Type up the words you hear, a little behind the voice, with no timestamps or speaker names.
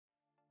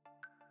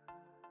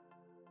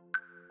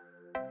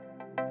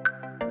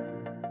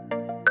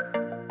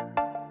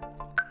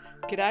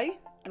G'day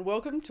and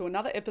welcome to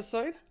another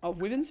episode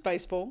of Women's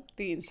Baseball,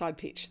 The Inside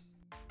Pitch.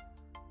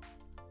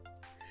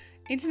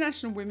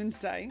 International Women's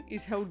Day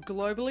is held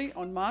globally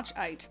on March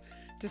 8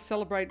 to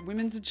celebrate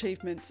women's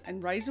achievements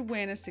and raise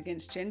awareness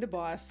against gender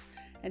bias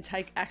and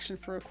take action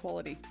for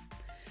equality.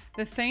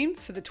 The theme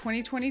for the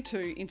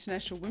 2022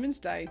 International Women's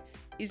Day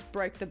is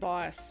Break the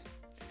Bias.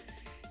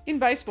 In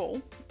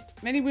baseball,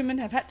 many women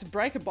have had to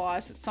break a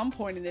bias at some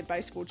point in their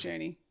baseball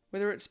journey,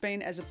 whether it's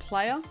been as a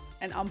player,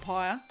 an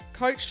umpire,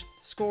 coach,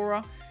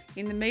 scorer,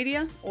 in the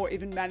media, or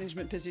even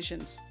management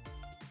positions.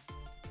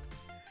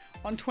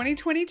 On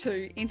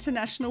 2022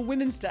 International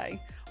Women's Day,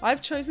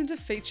 I've chosen to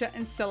feature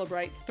and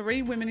celebrate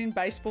 3 women in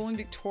baseball in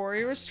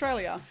Victoria,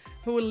 Australia,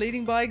 who are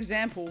leading by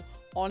example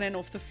on and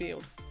off the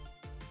field.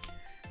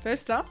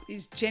 First up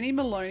is Jenny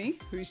Maloney,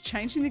 who's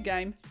changing the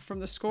game from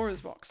the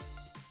scorer's box.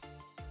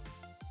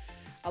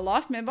 A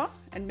life member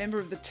and member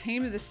of the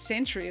team of the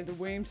century of the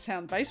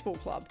Williamstown Baseball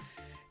Club,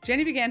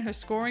 Jenny began her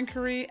scoring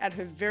career at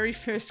her very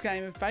first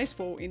game of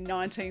baseball in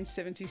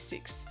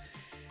 1976.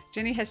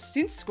 Jenny has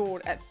since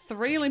scored at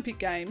 3 Olympic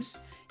Games,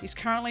 is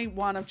currently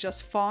one of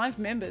just 5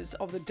 members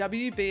of the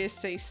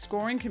WBSC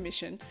Scoring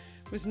Commission,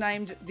 was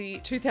named the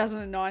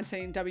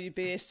 2019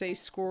 WBSC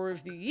Scorer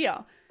of the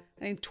Year,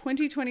 and in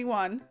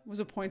 2021 was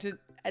appointed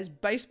as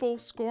Baseball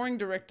Scoring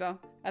Director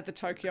at the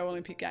Tokyo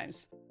Olympic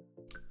Games.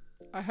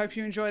 I hope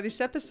you enjoy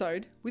this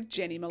episode with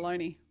Jenny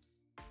Maloney.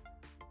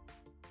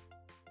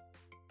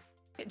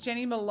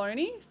 Jenny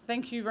Maloney,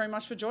 thank you very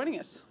much for joining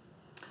us.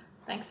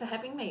 Thanks for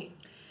having me.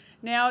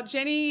 Now,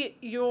 Jenny,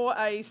 you're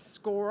a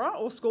scorer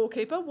or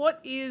scorekeeper.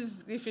 What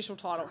is the official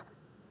title?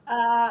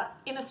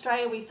 In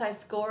Australia, we say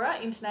scorer.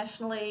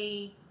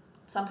 Internationally,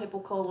 some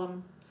people call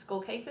them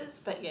scorekeepers,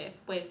 but yeah,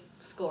 we're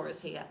scorers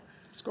here.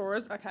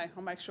 Scorers? Okay,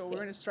 I'll make sure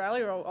we're in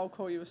Australia, or I'll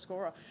call you a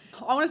scorer.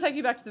 I want to take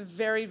you back to the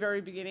very,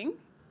 very beginning.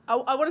 I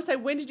want to say,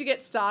 when did you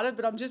get started?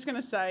 But I'm just going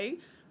to say,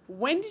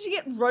 when did you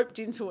get roped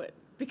into it?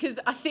 Because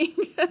I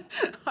think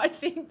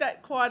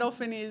that quite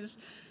often is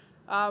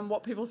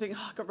what people think,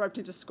 I got roped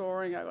into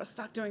scoring, I got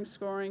stuck doing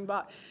scoring.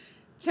 But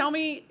tell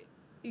me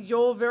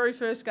your very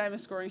first game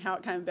of scoring, how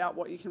it came about,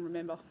 what you can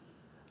remember.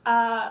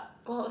 Well,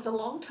 it was a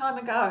long time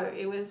ago.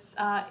 It was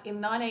in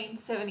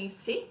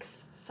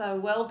 1976, so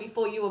well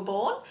before you were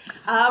born.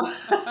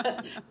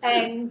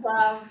 And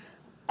I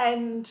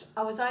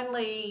was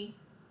only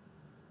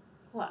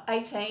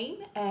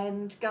 18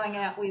 and going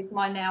out with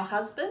my now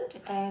husband,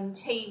 and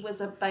he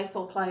was a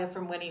baseball player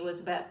from when he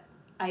was about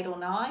 8 or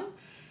 9.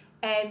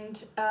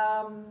 And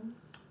I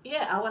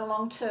went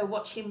along to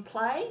watch him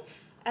play,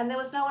 and there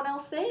was no one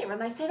else there. And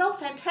they said, "Oh,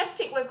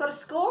 fantastic, we've got a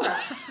scorer."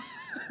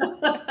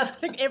 I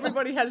think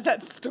everybody has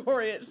that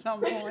story at some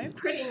point.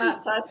 Pretty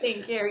much, I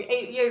think.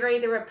 You're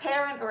either a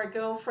parent or a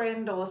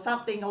girlfriend or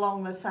something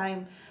along the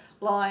same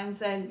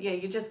lines, and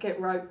you just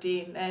get roped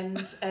in.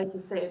 And as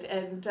you said,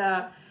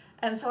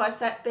 and so I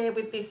sat there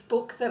with this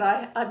book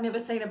that I'd never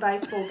seen a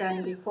baseball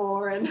game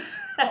before. And,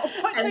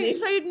 so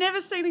you'd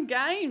never seen a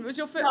game? It was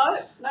your first? No,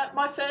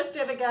 my first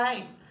ever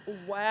game.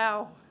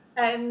 Wow.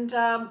 And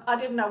I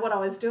didn't know what I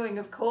was doing,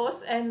 of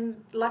course.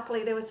 And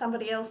luckily there was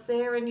somebody else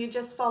there, and you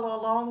just follow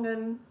along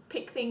and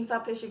pick things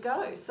up as you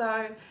go.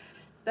 So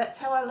that's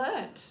how I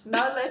learnt.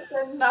 No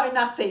lesson, no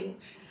nothing.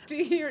 Do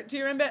you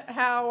remember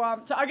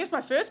how... so I guess my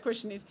first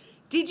question is,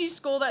 did you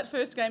score that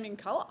first game in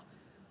colour?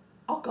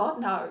 Oh God,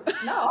 no.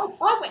 I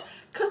went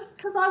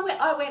because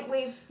I went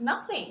with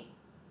nothing.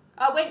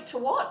 I went to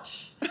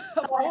watch. So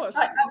of course.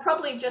 I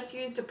probably just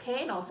used a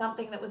pen or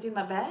something that was in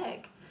my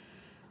bag.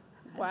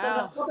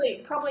 Wow. So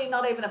probably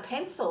not even a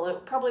pencil.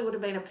 It probably would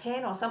have been a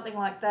pen or something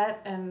like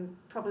that, and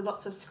probably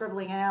lots of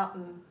scribbling out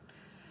and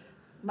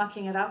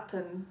mucking it up,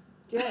 and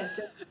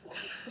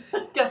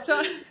just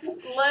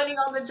learning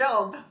on the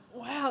job.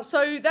 Wow.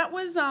 So that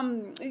was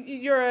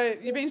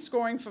you've been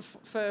scoring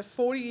for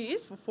 40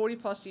 years, for 40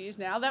 plus years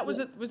now. That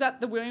was was that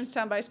the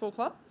Williamstown Baseball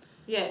Club?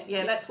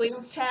 Yeah, that's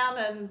Williamstown,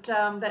 and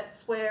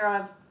that's where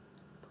I've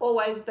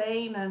always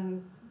been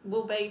and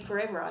will be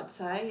forever, I'd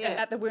say. Yeah.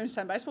 At the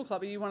Williamstown Baseball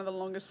Club, are you one of the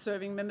longest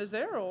serving members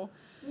there, or?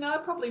 No,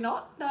 probably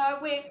not. No,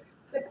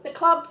 the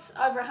club's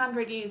over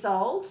 100 years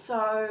old,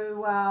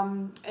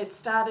 so it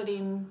started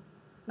in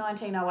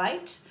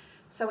 1908.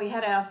 So we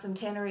had our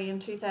centenary in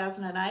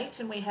 2008,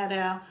 and we had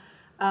our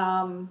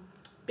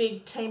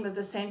big team of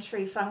the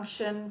century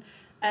function,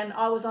 and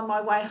I was on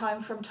my way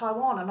home from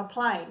Taiwan on a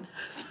plane.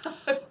 So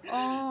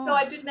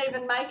I didn't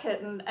even make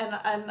it, and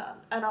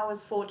I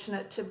was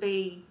fortunate to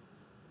be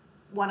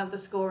one of the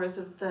scorers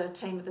of the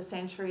team of the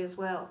century as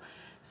well.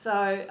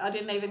 So I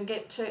didn't even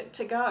get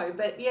to go.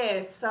 But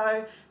yeah,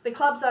 so the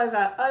club's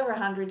over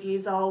 100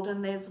 years old,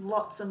 and there's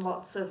lots and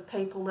lots of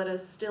people that are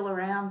still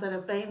around that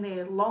have been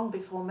there long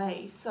before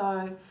me.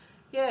 So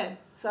 40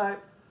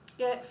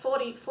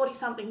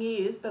 something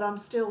years, but I'm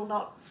still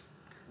not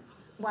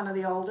one of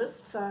the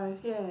oldest. So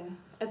yeah,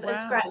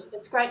 it's great.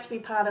 It's great to be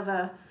part of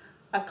a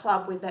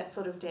club with that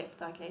sort of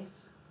depth, I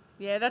guess.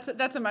 Yeah,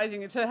 that's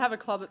amazing to have a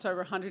club that's over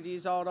 100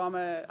 years old.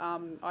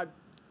 I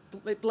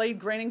bleed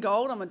green and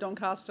gold. I'm a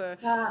Doncaster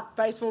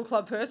Baseball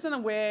Club person,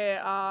 and we're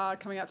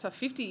coming up to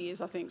 50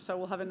 years, I think. So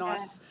we'll have a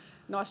nice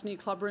new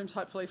club rooms,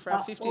 hopefully, for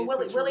our 50th.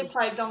 Well, Willie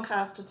played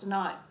Doncaster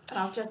tonight, and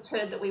I've just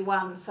heard that we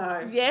won,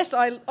 so... Yes,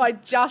 I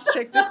just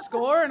checked the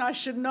score, and I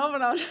shouldn't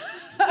have,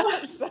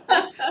 so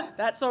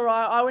that's all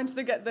right. I went to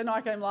the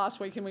night game last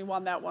week, and we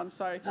won that one,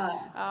 so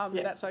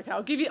that's okay.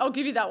 I'll give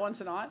you that one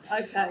tonight.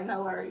 Okay,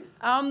 no worries.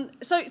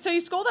 So you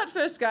scored that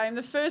first game,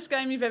 the first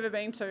game you've ever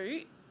been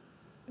to.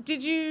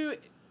 Did you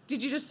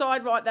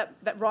decide right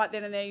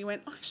then and there you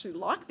went, I actually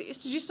like this?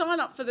 Did you sign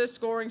up for the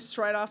scoring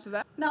straight after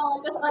that?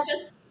 No,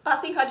 I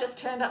think I just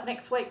turned up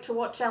next week to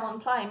watch Alan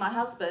play, my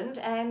husband,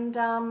 and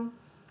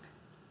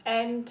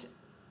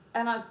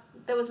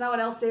there was no one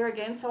else there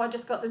again, so I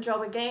just got the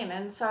job again,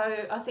 and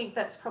so I think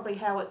that's probably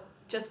how it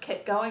just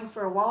kept going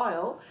for a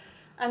while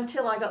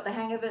until I got the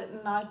hang of it,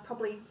 and I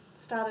probably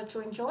started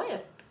to enjoy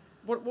it.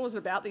 What was it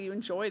about that you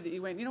enjoyed that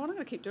you went, you know what, I'm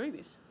going to keep doing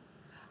this?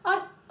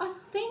 I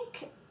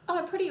think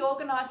I'm a pretty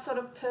organised sort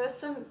of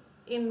person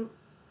in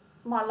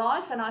my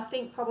life, and I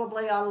think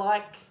probably I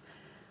like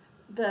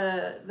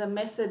the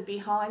method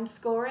behind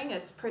scoring.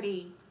 It's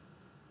pretty,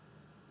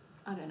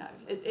 I don't know,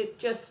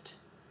 it's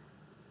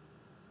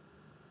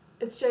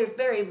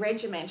very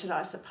regimented,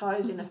 I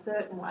suppose, in a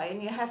certain way,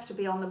 and you have to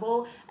be on the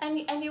ball, and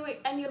you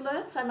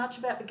learn so much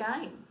about the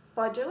game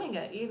by doing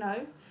it. You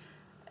know,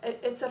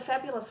 it's a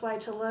fabulous way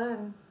to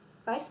learn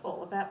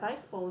about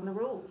baseball and the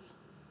rules.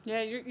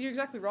 Yeah, you're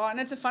exactly right, and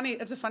it's a funny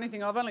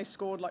thing. I've only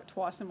scored like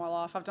twice in my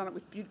life. I've done it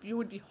with you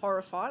would be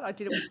horrified. I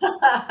did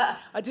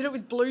it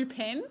with blue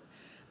pen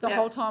the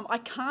whole time. I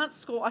can't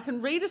score. I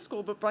can read a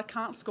scorebook, but I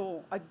can't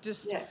score.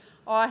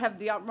 I have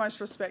the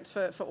utmost respect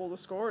for all the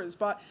scorers,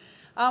 but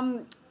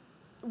so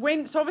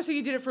obviously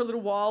you did it for a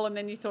little while, and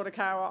then you thought,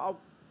 okay,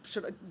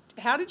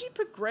 how did you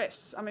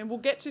progress? I mean, we'll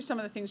get to some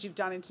of the things you've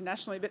done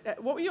internationally, but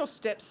what were your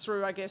steps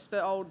through, I guess,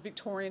 the old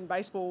Victorian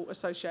Baseball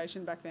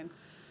Association back then?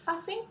 I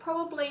think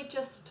probably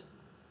just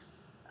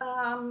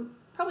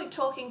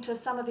talking to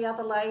some of the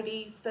other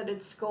ladies that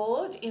had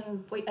scored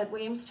at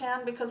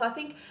Williamstown, because I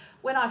think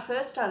when I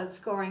first started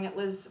scoring it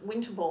was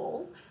winter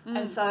ball,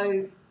 and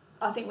so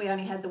I think we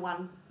only had the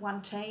one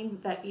team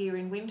that year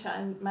in winter,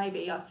 and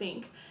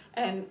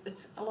and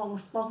it's a long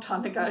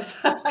time ago,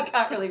 so I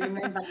can't really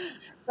remember.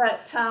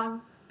 But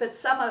summer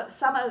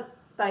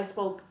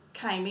baseball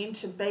came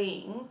into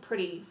being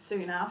pretty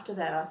soon after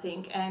that, I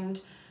think, and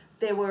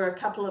there were a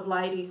couple of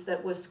ladies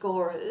that were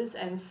scorers,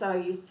 and so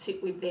you'd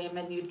sit with them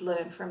and you'd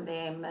learn from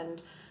them,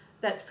 and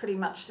that's pretty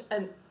much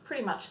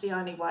the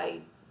only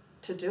way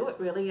to do it,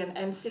 really,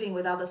 and sitting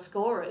with other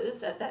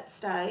scorers at that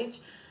stage.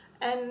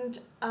 And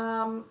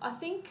I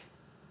think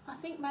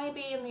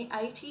maybe in the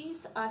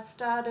 80s I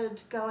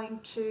started going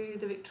to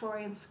the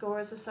Victorian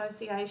Scorers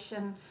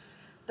Association.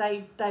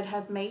 They'd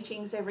have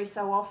meetings every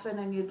so often,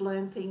 and you'd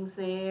learn things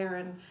there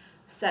and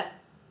sat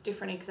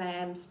different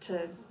exams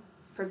to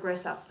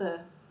progress up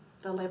the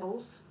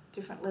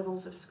different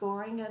levels of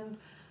scoring, and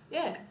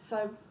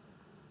so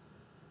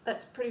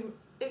that's pretty.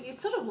 You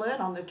sort of learn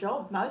on the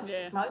job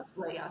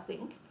mostly, I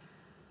think.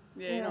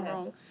 Yeah, you're not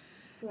wrong.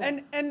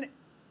 Yeah. And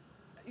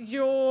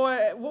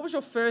what was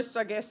your first,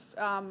 I guess,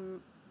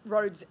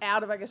 roads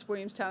out of, I guess,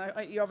 Williamstown?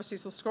 You're obviously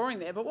still scoring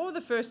there, but what were the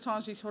first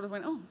times you sort of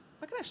went, oh,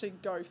 I can actually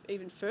go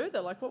even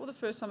further? Like, what were the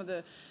first, some of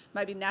the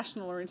maybe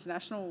national or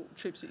international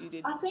trips that you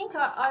did? I think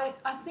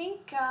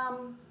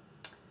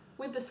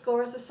with the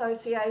Scorers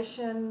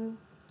Association,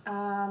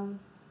 I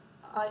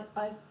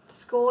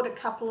scored a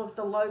couple of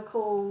the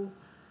local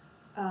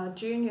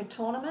junior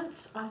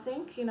tournaments, I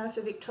think,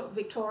 for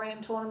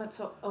Victorian tournaments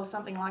or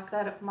something like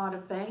that, it might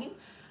have been.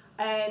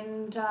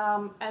 And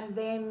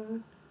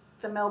then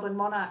the Melbourne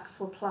Monarchs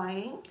were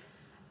playing,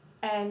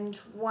 and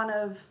one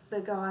of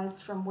the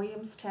guys from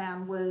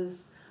Williamstown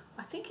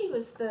I think he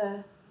was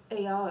the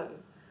EO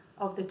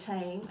of the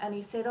team, and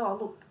he said, oh,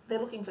 look, they're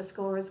looking for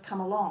scorers, come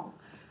along.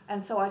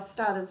 And so I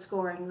started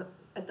scoring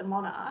at the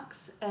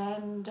Monarchs,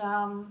 and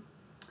Jan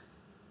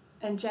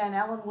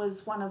Allen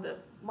was one of the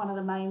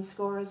main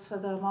scorers for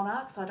the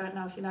Monarchs. I don't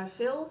know if you know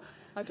Phil.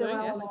 Phil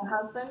Allen, her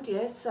husband,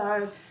 yes.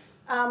 So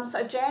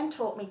Jan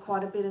taught me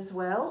quite a bit as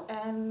well,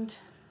 and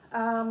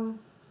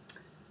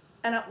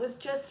it was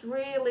just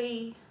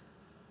really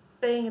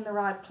being in the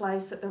right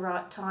place at the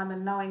right time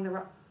and knowing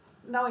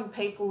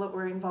people that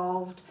were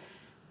involved,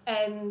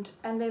 and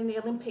then the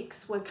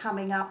Olympics were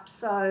coming up,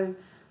 so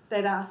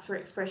they'd asked for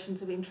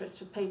expressions of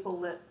interest of people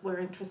that were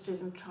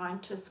interested in trying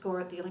to score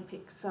at the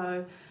Olympics.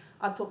 So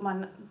I put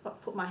my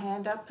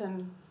hand up,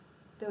 and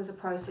there was a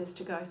process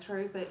to go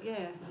through, but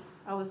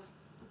I was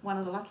one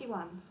of the lucky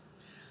ones.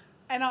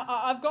 And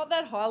I've got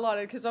that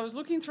highlighted because I was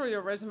looking through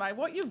your resume.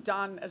 What you've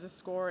done as a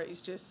scorer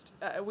is just,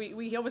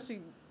 we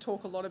obviously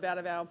talk a lot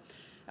about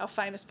our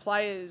famous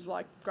players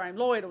like Graham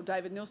Lloyd or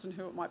David Nilsson,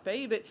 who it might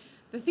be, but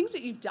the things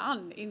that you've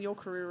done in your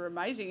career are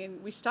amazing.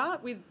 And we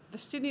start with the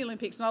Sydney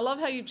Olympics, and I love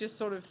how you've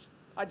just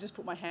I just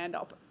put my hand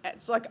up.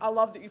 It's like, I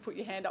love that you put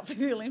your hand up for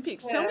the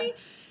Olympics. Yeah. Tell me,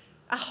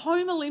 a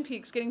home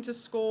Olympics, getting to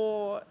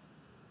score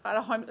at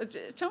a home,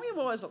 tell me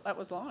what that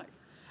was like.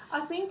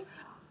 I think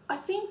I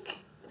think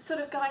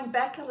sort of going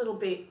back a little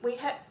bit, we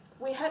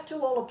had to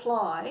all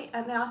apply,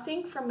 and now I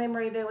think from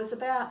memory there was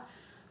about,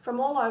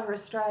 from all over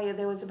Australia,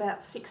 there was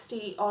about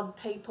 60 odd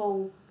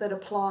people that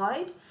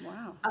applied.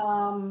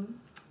 Wow.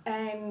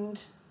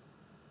 And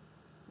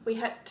we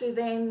had to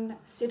then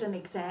sit an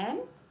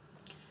exam,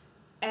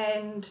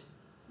 and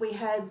we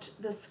had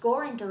the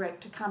scoring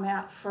director come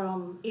out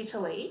from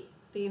Italy.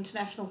 The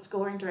international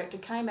scoring director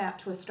came out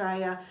to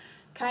Australia,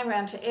 came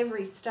around to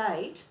every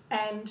state,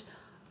 and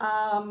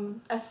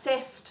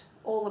assessed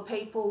all the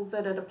people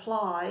that had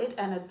applied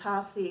and had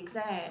passed the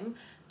exam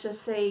to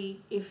see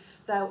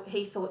if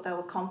he thought they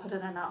were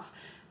competent enough.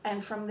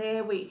 And from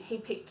there, he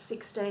picked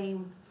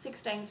 16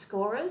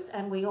 scorers,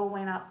 and we all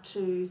went up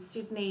to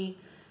Sydney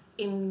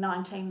in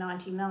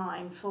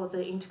 1999 for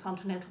the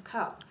Intercontinental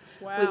Cup,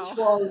 Wow.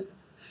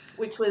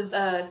 which was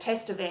a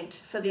test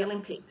event for the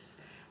Olympics.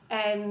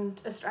 And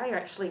Australia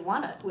actually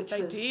won it, which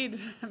They was did.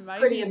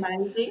 pretty Amazing.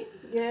 amazing.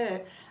 Yeah.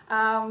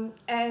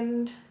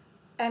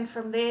 And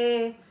from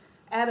there,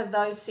 out of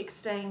those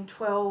 16,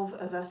 12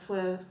 of us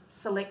were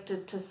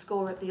selected to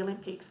score at the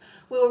Olympics.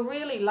 We were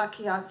really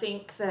lucky, I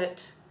think,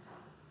 that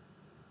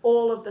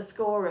all of the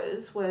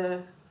scorers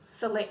were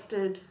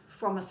selected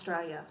from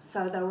Australia.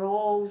 So they were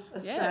all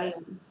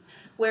Australians,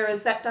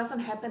 whereas that doesn't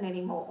happen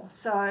anymore.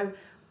 So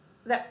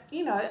that,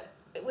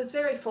 it was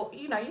very,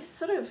 you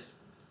sort of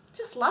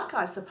just luck,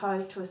 I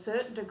suppose, to a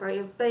certain degree,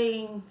 of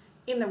being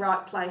in the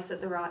right place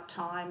at the right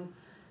time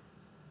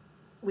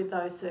with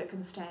those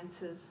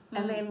circumstances.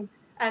 And then,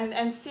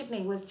 and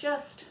Sydney was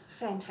just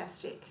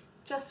fantastic.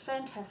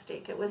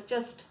 It was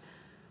just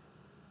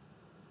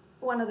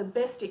one of the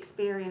best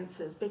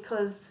experiences,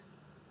 because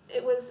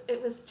it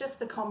was just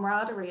the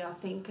camaraderie, I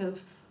think,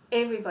 of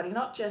everybody,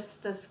 not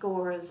just the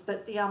scorers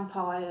but the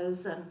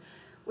umpires, and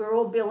we're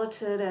all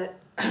billeted at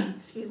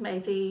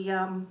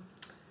the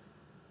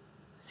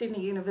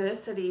Sydney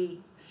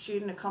University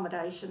student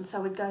accommodation, so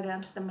we'd go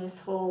down to the mess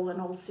hall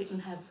and all sit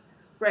and have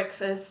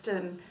breakfast,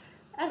 and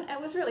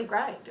it was really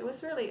great. It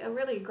was really a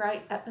really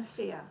great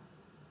atmosphere.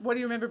 What do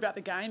you remember about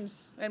the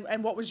games?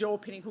 And what was your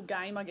pinnacle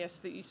game, I guess,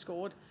 that you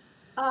scored?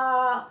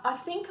 I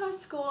think I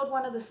scored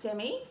one of the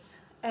semis,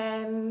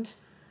 and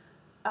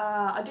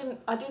I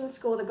didn't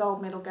score the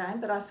gold medal game,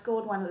 but I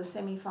scored one of the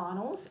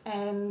semi-finals,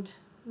 and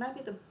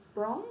maybe the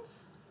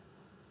bronze.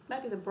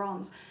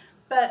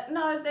 But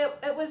no,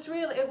 it was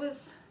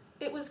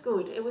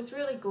good. It was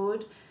really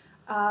good.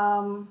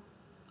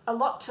 A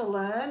lot to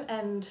learn,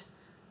 and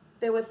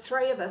there were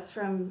 3 of us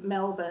from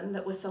Melbourne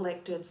that were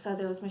selected. So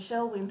there was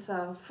Michelle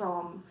Winther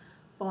from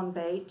Bond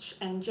Beach,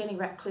 and Jenny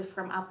Ratcliffe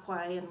from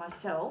Upwey, and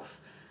myself.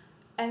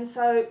 And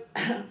so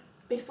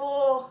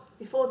before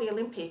the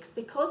Olympics,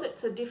 because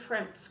it's a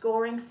different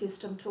scoring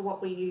system to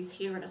what we use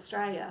here in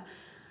Australia,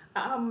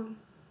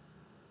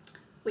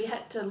 we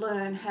had to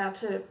learn how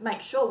to make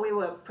sure we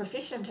were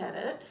proficient at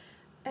it,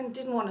 and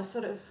didn't want to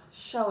sort of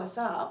show us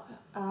up.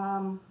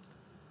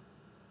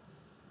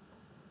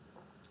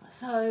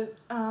 So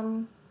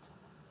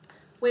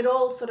we'd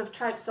all sort of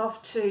traipse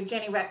off to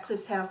Jenny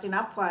Ratcliffe's house in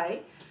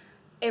Upwey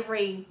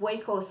every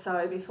week or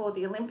so before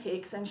the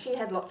Olympics, and she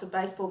had lots of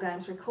baseball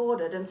games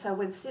recorded, and so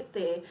we'd sit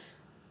there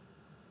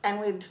and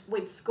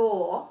we'd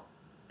score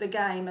the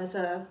game as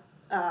a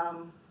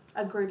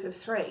group of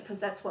 3, because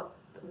that's what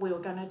we were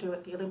going to do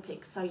at the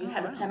Olympics. So you'd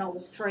have a panel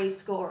of 3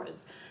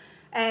 scorers,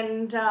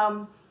 and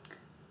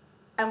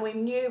we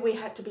knew we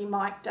had to be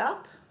mic'd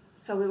up.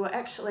 So we were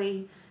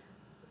actually,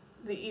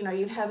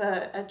 you'd have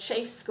a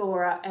chief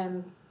scorer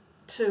and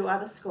 2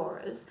 other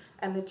scorers,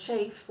 and the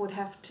chief would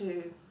have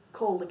to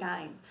call the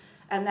game,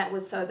 and that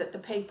was so that the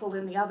people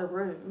in the other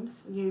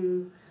rooms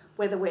knew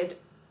whether we'd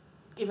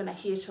given a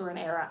hit or an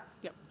error.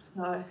 Yep.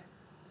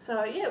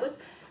 So yeah, it was.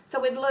 So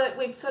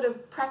we'd sort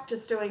of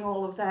practice doing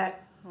all of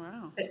that.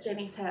 Wow. At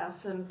Jenny's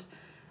house, and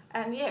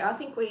yeah, I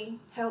think we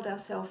held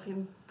ourselves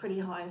in pretty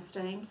high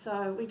esteem,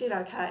 so we did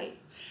okay.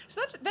 So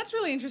that's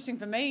really interesting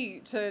for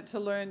me to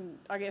learn.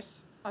 I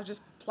guess I've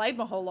just played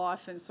my whole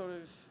life and sort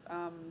of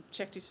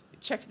checked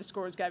if the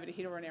scorers gave it a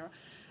hit or an error.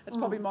 That's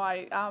probably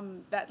my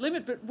that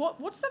limit. But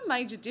what's the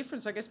major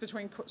difference, I guess,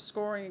 between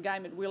scoring a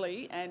game at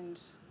Willie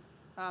and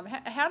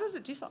how does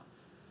it differ?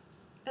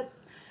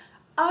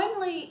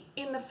 Only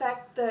in the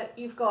fact that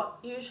you've got,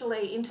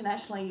 usually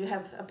internationally, you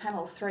have a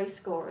panel of 3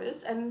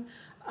 scorers, and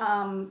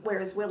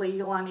whereas Willie,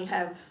 you'll only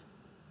have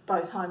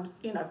both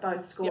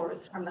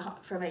scorers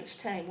from each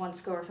team, 1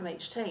 scorer from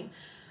each team.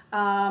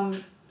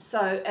 And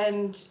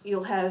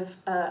you'll have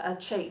a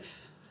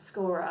chief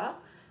scorer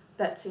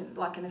that's in,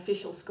 like, an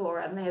official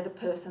scorer, and they're the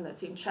person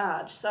that's in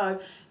charge.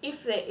 So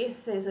if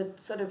there's a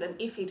sort of an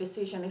iffy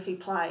decision, iffy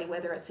play,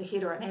 whether it's a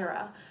hit or an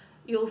error,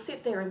 you'll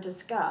sit there and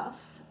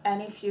discuss,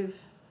 and if you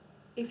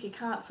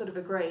can't sort of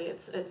agree,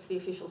 it's the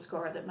official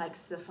scorer that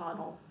makes the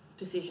final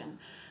decision.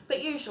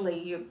 But usually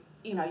you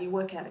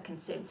work out a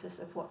consensus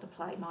of what the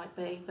play might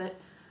be. But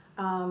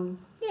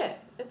yeah,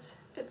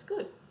 it's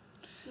good.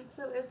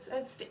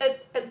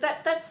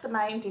 That's the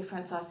main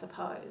difference, I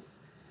suppose.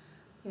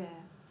 Yeah.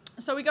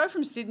 So we go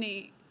from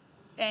Sydney,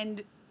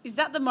 and Is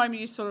that the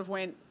moment you sort of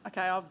went,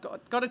 okay, I've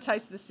got a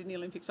taste of the Sydney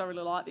Olympics, I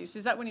really like this?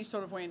 Is that when you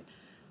sort of went,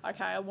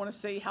 okay, I want to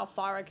see how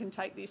far I can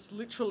take this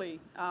literally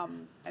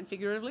and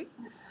figuratively?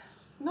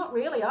 Not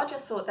really. I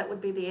just thought that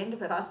would be the end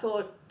of it. I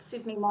thought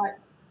Sydney might.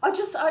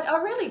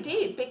 I really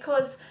did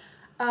because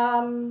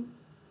um,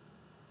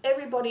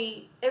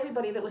 everybody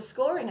that was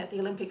scoring at the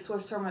Olympics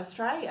was from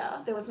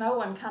Australia. There was no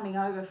one coming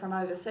over from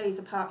overseas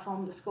apart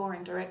from the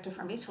scoring director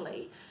from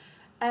Italy.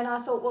 And I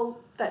thought, well,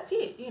 that's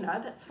it,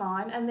 that's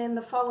fine. And then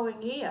the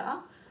following year,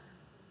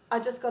 I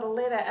just got a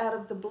letter out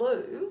of the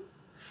blue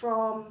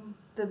from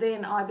the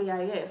then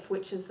IBAF,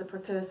 which is the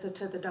precursor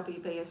to the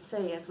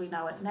WBSC as we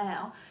know it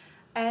now.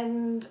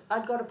 And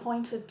I'd got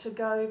appointed to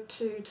go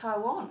to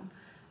Taiwan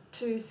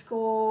to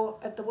score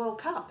at the World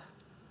Cup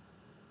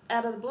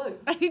out of the blue.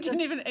 And you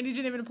didn't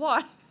even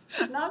apply.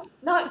 No,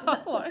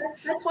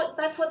 that's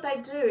what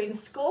they do in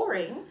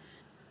scoring.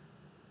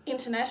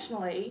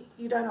 Internationally,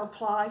 you don't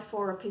apply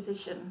for a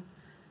position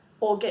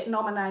or get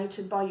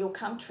nominated by your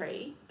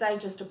country. They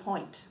just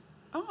appoint.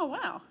 Oh,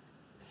 wow.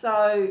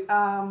 So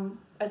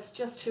it's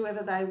just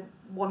whoever they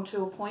want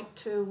to appoint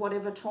to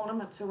whatever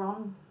tournaments are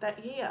on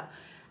that year.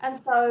 And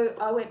so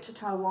I went to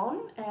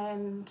Taiwan,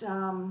 and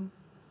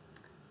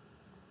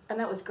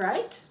that was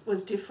great. It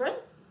was different,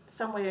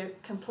 somewhere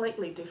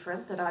completely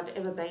different that I'd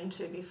ever been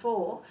to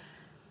before,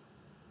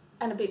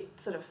 and a bit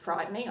sort of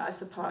frightening, I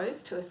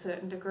suppose, to a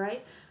certain degree.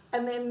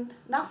 And then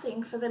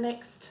nothing for the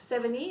next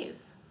 7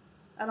 years.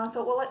 And I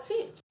thought, well, that's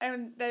it.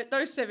 And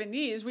those 7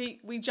 years, we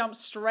jumped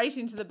straight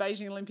into the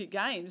Beijing Olympic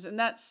Games. And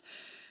that's,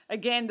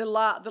 again, the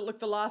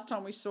last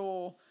time we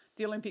saw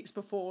the Olympics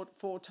before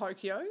for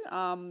Tokyo.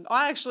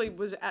 I actually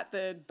was at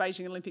the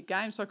Beijing Olympic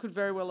Games, so I could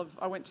very well have,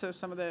 I went to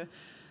some of the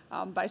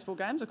baseball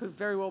games. I could have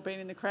very well been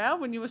in the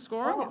crowd when you were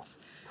scoring. Oh, it's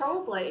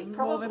probably.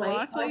 more than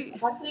likely.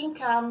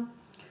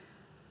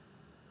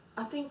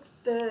 I think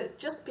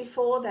just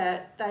before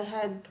that, they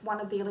had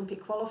one of the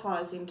Olympic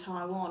qualifiers in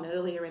Taiwan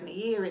earlier in the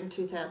year in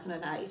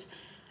 2008,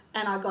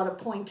 and I got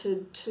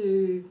appointed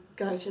to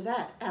go to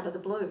that out of the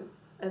blue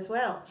as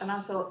well. And I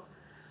thought,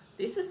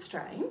 this is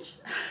strange,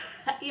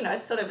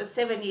 sort of a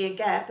 7-year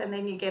gap, and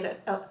then you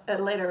get a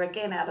letter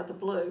again out of the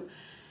blue.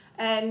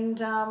 And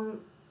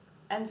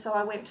so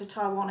I went to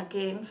Taiwan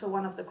again for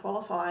one of the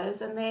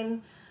qualifiers, and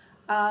then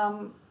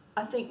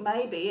I think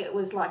maybe it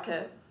was like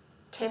a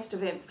test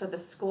event for the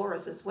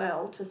scorers as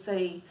well to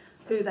see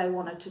who they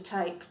wanted to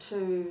take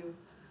to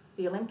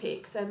the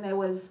Olympics. And there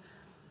was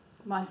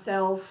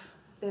myself,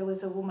 there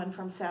was a woman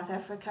from South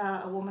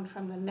Africa, a woman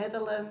from the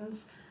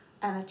Netherlands,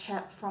 and a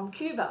chap from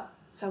Cuba.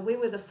 So we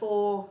were the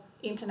 4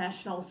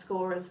 international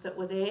scorers that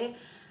were there,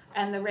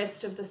 and the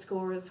rest of the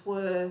scorers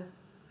were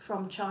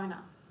from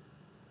China.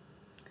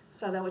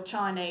 So they were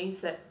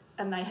Chinese,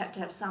 and they had to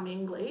have some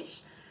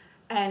English.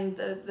 And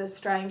the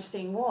strange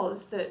thing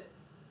was that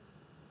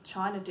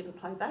China didn't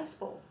play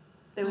baseball.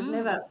 There was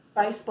never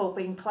baseball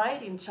being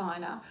played in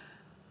China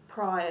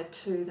prior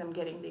to them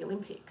getting the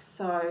Olympics.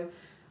 So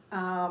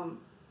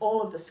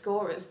all of the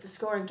scorers, the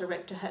scoring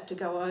director had to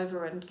go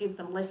over and give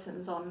them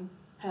lessons on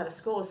how to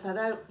score.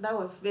 So they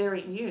were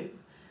very new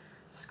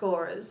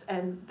scorers,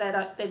 and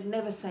they'd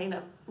never seen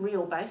a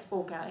real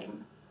baseball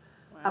game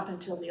up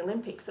until the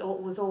Olympics. It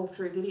was all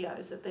through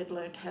videos that they'd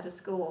learned how to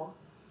score.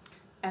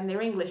 And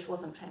their English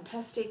wasn't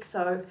fantastic,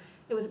 so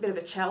it was a bit of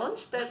a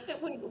challenge, but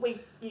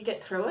you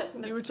get through it.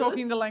 And you were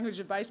talking the language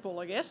of baseball,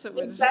 I guess. It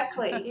was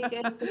exactly. And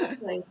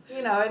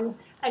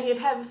you'd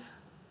have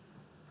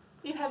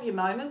your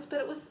moments, but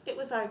it was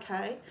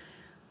okay.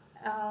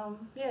 So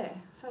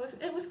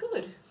it was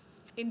good.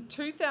 In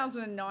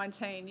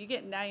 2019, you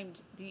get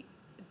named the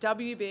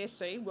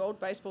WBSC, World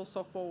Baseball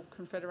Softball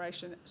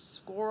Confederation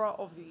Scorer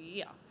of the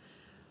Year.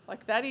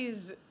 Like, that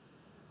is...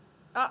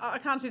 I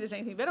can't see there's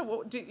anything better.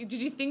 Did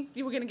you think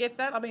you were going to get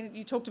that? I mean,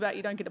 you talked about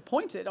you don't get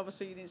appointed.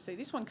 Obviously, you didn't see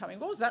this one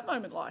coming. What was that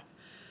moment like?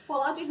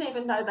 Well, I didn't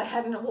even know they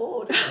had an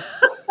award.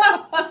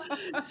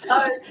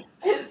 So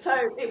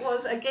it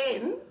was,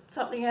 again,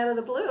 something out of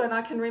the blue. And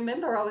I can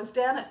remember I was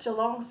down at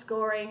Geelong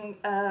scoring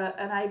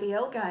an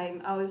ABL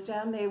game. I was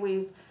down there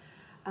with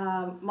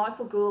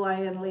Michael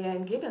Goulet and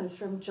Leanne Gibbons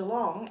from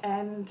Geelong,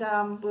 and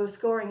we were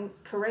scoring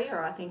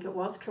Korea, I think it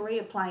was.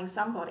 Korea playing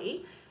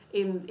somebody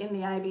in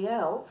the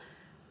ABL.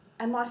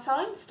 And my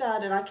phone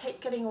started, I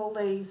kept getting all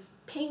these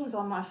pings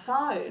on my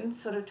phone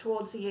sort of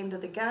towards the end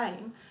of the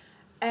game.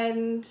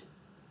 And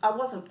I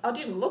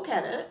didn't look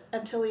at it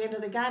until the end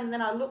of the game. And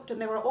then I looked, and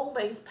there were all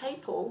these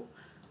people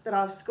that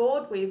I've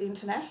scored with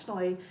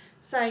internationally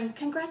saying,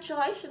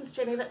 "Congratulations,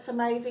 Jenny, that's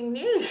amazing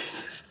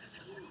news."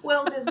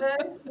 Well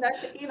deserved,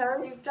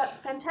 you've done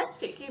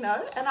fantastic, And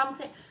and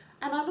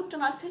I looked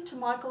and I said to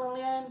Michael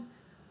and Leanne,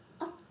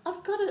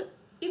 I've got an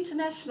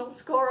international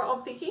scorer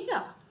of the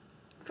year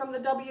from the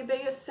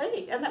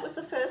WBSC, and that was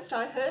the first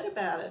I heard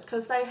about it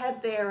because they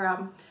had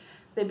their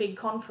big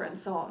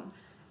conference on,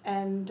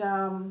 and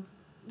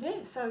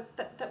so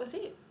that was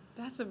it.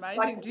 That's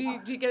amazing. Do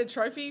you get a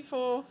trophy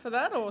for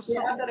that, or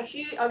something? Yeah, I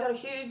got a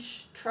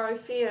huge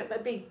trophy, a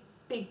big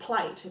big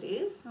plate it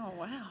is. Oh,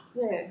 wow.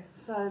 Yeah,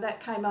 so that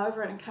came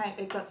over and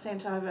it got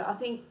sent over, I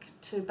think,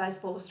 to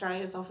Baseball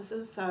Australia's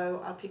offices,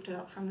 so I picked it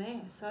up from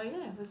there. So,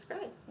 yeah, it was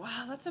great.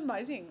 Wow, that's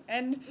amazing.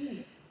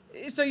 And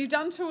so you've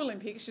done 2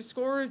 Olympics, you're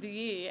scorer of the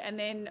year, and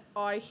then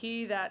I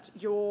hear that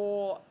you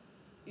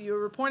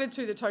were appointed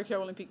to the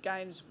Tokyo Olympic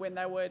Games when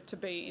they were to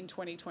be in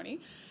 2020,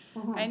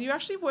 and you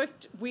actually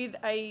worked with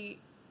a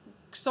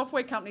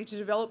software company to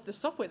develop the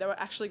software they were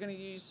actually going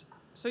to use.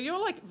 So you're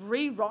like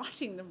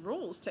rewriting the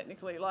rules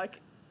technically. Like,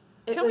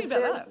 tell me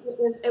about that.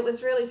 It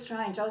was really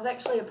strange. I was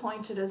actually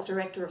appointed as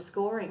director of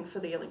scoring for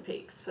the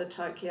Olympics for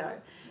Tokyo,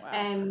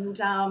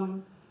 Wow.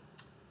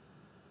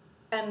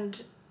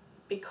 and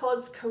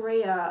because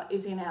Korea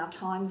is in our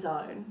time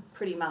zone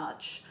pretty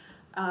much,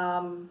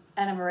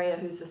 Anna Maria,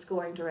 who's the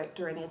scoring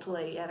director in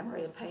Italy, Anna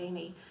Maria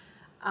Pini,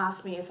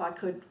 asked me if I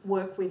could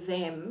work with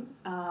them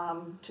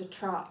to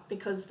try,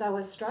 because they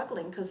were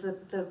struggling, because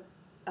the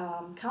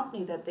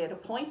company that they'd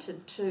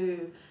appointed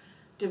to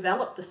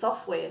develop the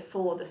software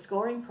for the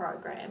scoring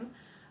program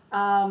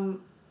had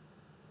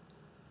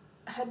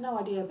no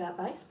idea about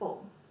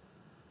baseball.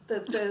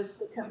 The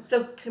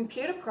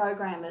computer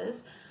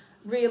programmers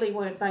really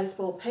weren't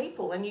baseball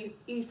people, and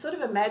you sort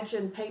of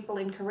imagine people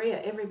in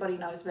Korea, everybody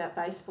knows about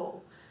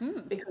baseball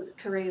because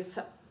Korea is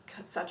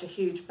such a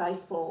huge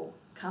baseball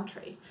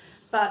country,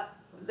 but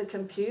the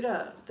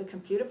computer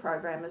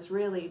programmers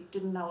really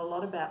didn't know a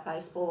lot about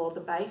baseball, or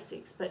the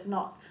basics, but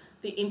not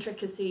the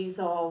intricacies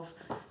of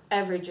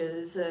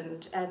averages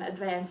and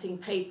advancing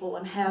people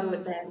and how to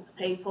advance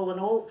people and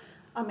all.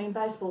 I mean,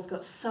 baseball's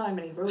got so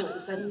many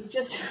rules, and you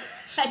just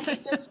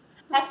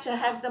have to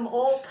have them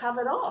all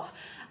covered off.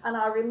 And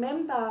I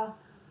remember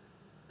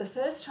the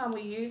first time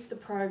we used the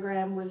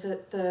program was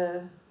at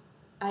the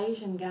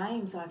Asian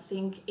Games, I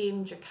think,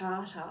 in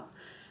Jakarta,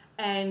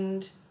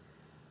 and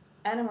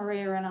Anna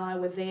Maria and I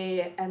were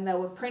there, and they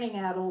were printing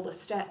out all the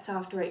stats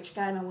after each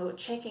game, and we were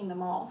checking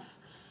them off.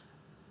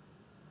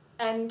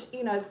 And,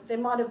 you know, there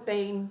might have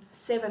been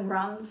 7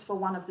 runs for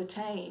one of the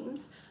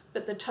teams,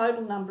 but the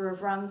total number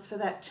of runs for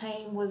that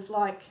team was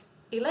like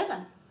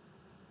 11,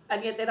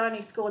 and yet they'd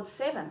only scored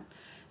 7.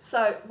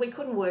 So we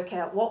couldn't work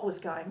out what was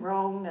going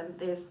wrong, and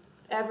their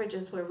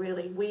averages were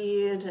really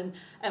weird. And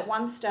at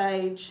one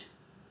stage,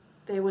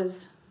 there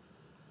was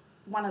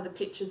one of the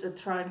pitchers had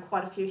thrown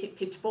quite a few hit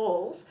pitch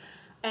balls,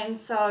 and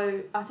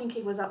so I think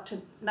he was up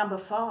to number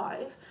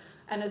 5,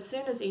 and as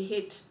soon as he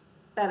hit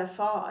batter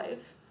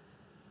 5,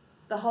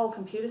 the whole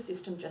computer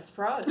system just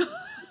froze.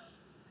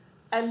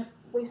 And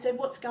we said,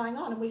 what's going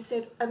on? And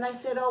they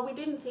said, oh, we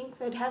didn't think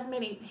they'd have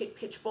many hit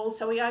pitch balls,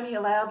 so we only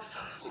allowed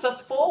for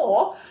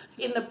 4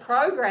 in the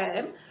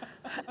program.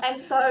 And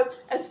so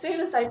as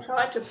soon as they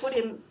tried to put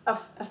in a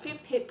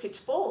 5th hit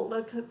pitch ball,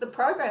 the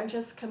program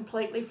just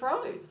completely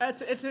froze.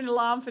 It's an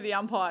alarm for the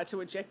umpire to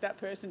eject that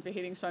person for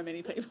hitting so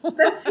many people.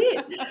 That's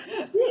it.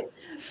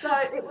 So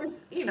it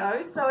was,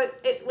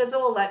 it was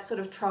all that sort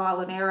of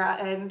trial and error.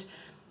 And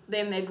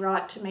then they'd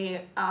write to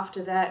me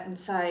after that and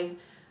say,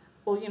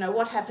 well,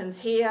 what happens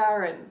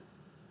here?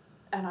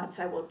 And I'd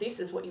say, well,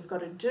 this is what you've got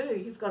to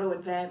do. You've got to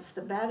advance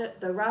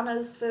the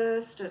runners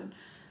first. And,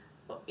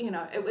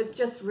 it was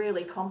just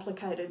really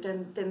complicated.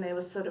 And then there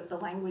was sort of the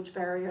language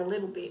barrier a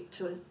little bit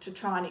to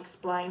try and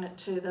explain it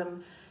to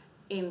them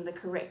in the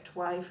correct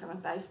way from a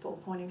baseball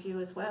point of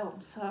view as well.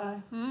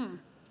 So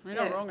you're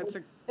not wrong.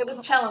 It was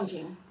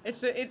challenging.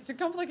 It's a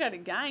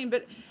complicated game,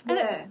 but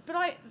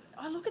I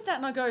look at that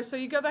and I go, so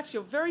you go back to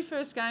your very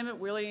first game at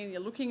Willie and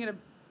you're looking at a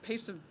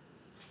piece of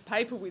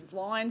paper with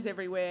lines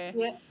everywhere.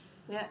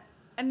 Yeah.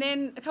 And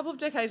then a couple of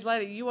decades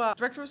later, you are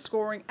director of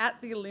scoring at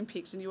the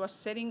Olympics and you are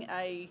setting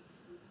a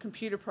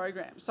computer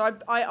program. So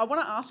I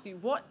want to ask you,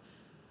 what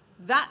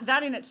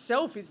that in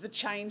itself is the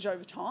change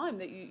over time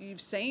that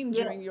you've seen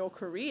during your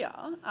career.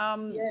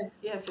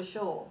 Yeah, for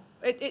sure.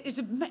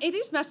 It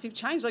is massive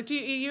change. Like, are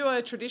you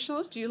a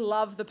traditionalist? Do you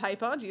love the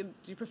paper? Do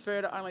you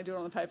prefer to only do it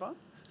on the paper?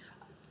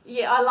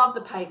 Yeah, I love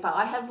the paper.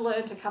 I have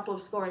learned a couple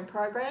of scoring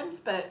programs,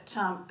 but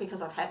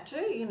because I've had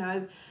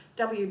to,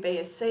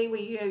 WBSC,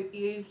 we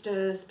used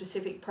a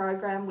specific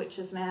program which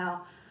is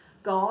now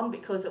gone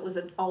because it was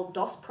an old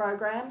DOS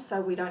program, so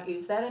we don't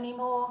use that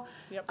anymore.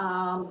 Yep.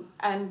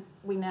 And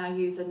we now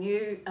use a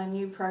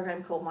new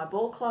program called My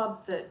Ball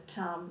Club that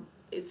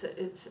it's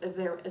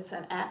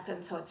an app,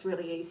 and so it's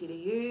really easy to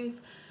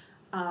use.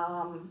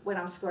 When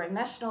I'm scoring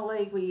National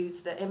League, we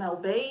use the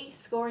MLB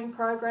scoring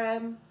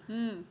program.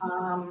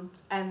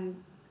 And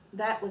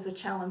that was a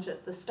challenge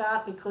at the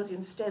start because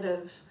instead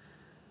of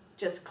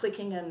just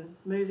clicking and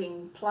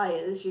moving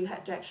players, you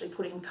had to actually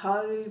put in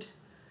code.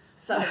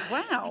 So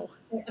wow.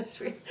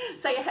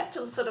 So you had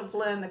to sort of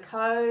learn the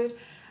code,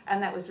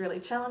 and that was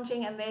really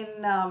challenging. And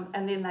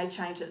then they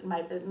changed it and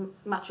made it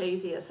much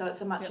easier. So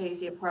it's a much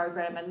easier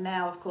program. And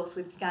now, of course,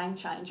 with Game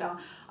Changer,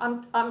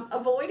 I'm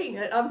avoiding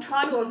it. I'm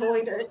trying to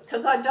avoid it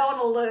because I don't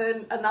want to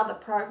learn another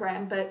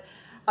program, but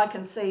I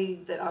can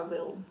see that I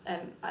will.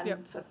 And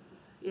so,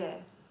 yeah,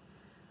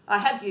 I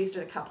have used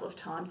it a couple of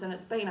times and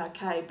it's been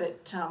okay,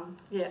 but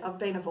yeah, I've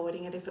been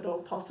avoiding it if at all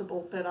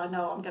possible, but I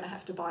know I'm going to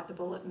have to bite the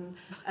bullet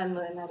and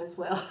learn that as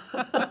well.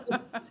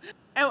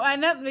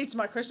 And that leads to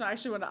my question. I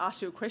actually want to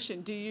ask you a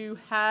question. Do you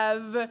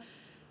have,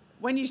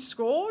 when you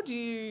score,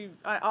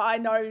 I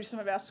know some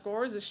of our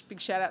scorers, a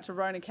big shout out to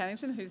Rona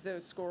Cannington, who's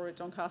the scorer at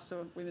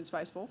Doncaster Women's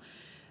Baseball.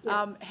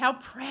 Yeah. How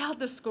proud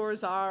the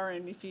scorers are,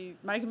 and if you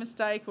make a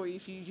mistake or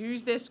if you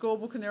use their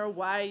scorebook and they're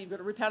away, you've got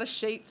to rip out a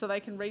sheet so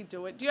they can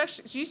redo it. Do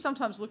you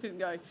sometimes look at it and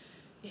go,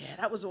 yeah,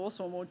 that was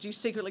awesome, or do you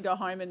secretly go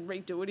home and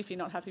redo it if you're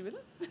not happy with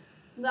it?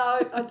 No,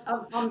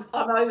 I'm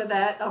over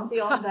that. I'm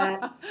beyond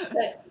that.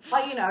 But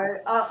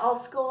I'll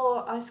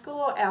score. I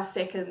score our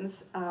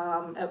seconds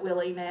at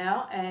Willie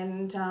now,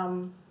 and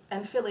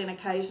fill in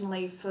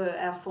occasionally for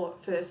our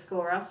first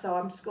scorer. So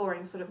I'm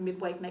scoring sort of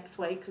midweek next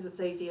week because it's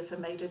easier for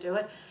me to do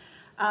it.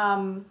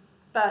 And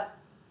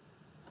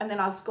then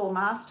I score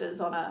Masters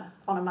on a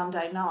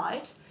Monday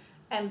night,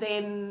 and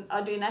then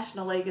I do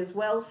National League as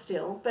well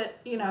still. But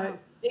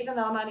even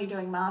though I'm only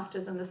doing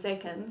Masters and the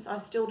seconds, I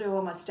still do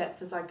all my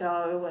stats as I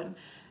go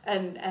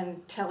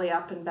and tally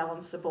up and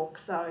balance the book.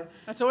 So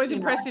that's always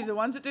impressive. The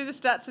ones that do the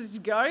stats as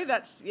you go,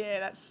 that's the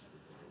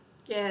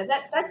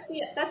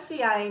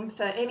aim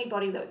for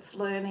anybody that's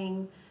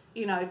learning,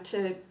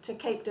 to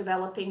keep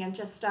developing and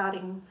just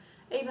starting.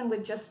 Even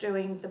with just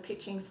doing the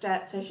pitching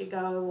stats as you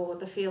go or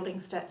the fielding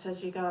stats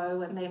as you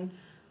go, and then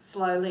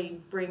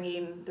slowly bring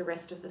in the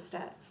rest of the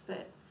stats.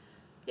 But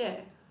yeah,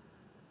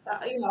 so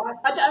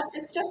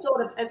it's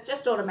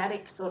just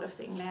automatic sort of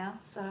thing now.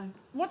 So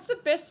what's the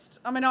best?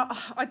 I mean,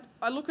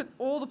 I look at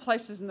all the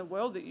places in the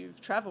world that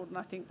you've travelled, and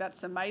I think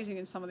that's amazing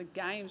in some of the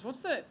games.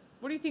 What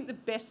do you think the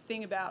best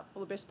thing about, or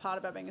the best part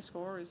about being a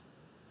scorer is?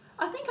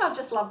 I think I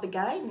just love the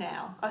game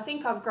now. I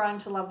think I've grown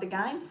to love the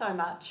game so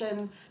much,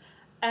 and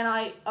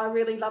I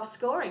really love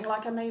scoring.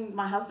 Like, I mean,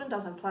 my husband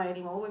doesn't play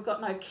anymore. We've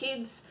got no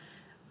kids,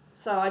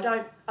 so I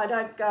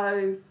don't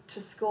go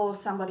to score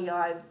somebody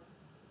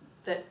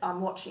that I'm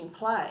watching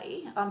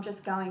play. I'm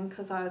just going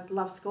because I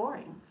love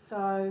scoring.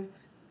 So,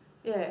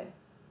 yeah,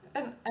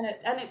 and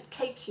it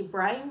keeps your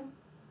brain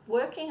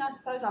working. I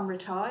suppose I'm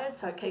retired,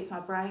 so it keeps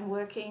my brain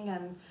working,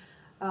 and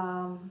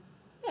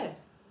yeah.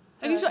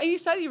 So. And you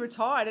say you're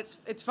retired.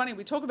 It's funny.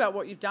 We talk about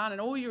what you've done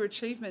and all your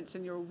achievements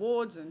and your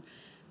awards and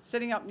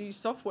setting up new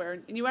software,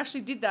 and you actually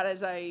did that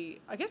as I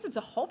guess it's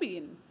a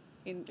hobby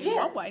in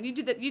one way, and you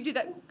did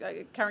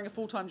that carrying a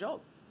full-time job.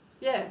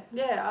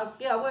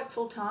 I worked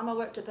full-time. I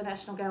worked at the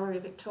National Gallery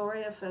of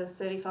Victoria for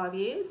 35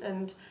 years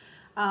and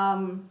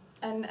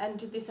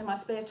did this in my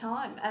spare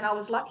time, and I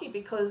was lucky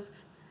because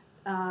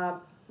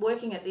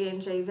working at the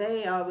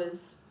NGV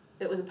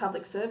it was a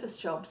public service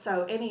job,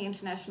 so any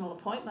international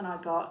appointment I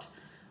got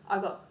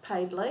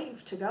paid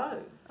leave to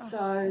go.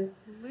 So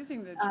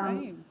living the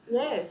dream.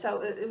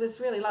 So it was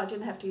really I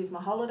didn't have to use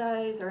my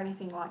holidays or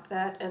anything like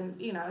that. And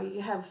you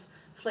have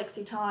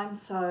flexi time,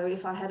 so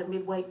if I had a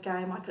midweek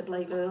game I could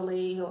leave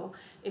early, or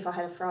if I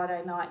had a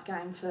Friday night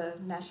game for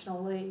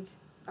National League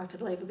I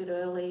could leave a bit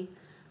early.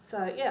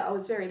 So yeah, I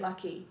was very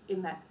lucky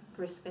in that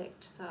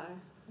respect. So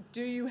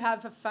do you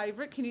have a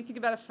favourite? Can you think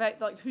about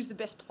like who's the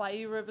best player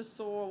you ever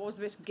saw? What was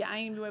the best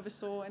game you ever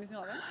saw? Anything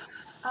like that?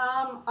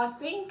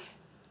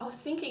 I was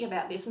thinking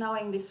about this,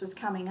 knowing this was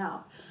coming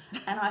up,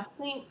 and I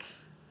think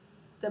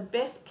the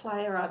best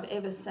player I've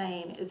ever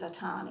seen is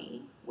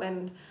Atani.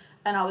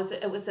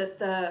 It was at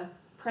the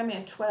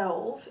Premier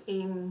 12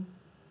 in,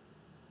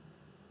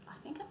 I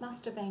think it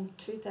must have been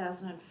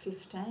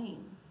 2015,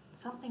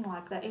 something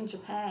like that, in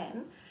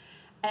Japan.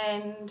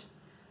 And,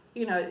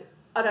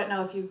 I don't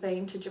know if you've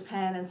been to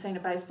Japan and seen a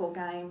baseball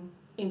game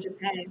in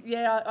Japan.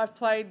 Yeah, I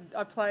played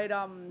a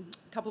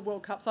couple of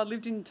World Cups. I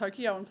lived in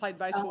Tokyo and played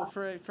baseball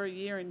for a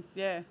year, and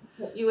yeah.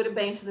 You would have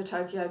been to the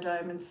Tokyo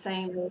Dome and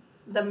seen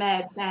the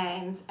mad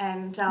fans,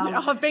 and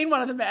I've been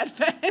one of the mad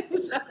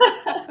fans.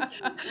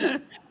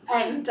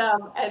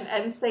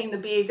 and seen the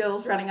beer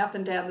girls running up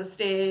and down the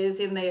stairs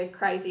in their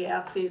crazy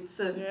outfits,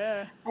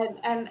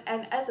 and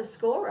as a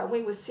scorer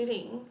we were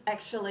sitting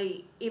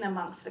actually in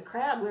amongst the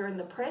crowd. We were in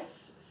the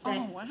press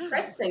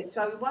seats,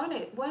 so we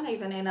weren't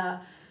even in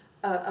a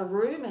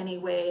room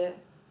anywhere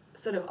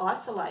sort of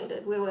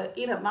isolated. We were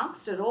in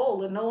amongst it all,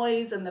 the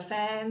noise and the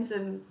fans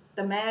and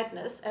the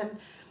madness, and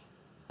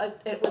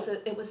it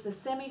was the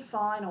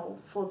semi-final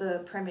for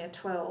the Premier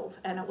 12,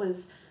 and it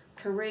was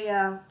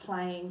Korea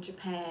playing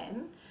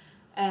Japan,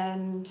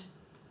 and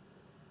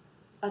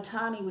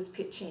Atani was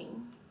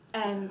pitching,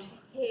 and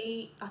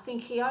I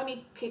think he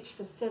only pitched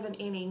for 7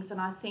 innings,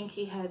 and I think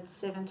he had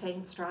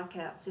 17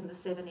 strikeouts in the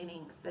 7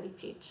 innings that he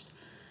pitched.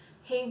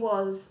 He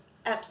was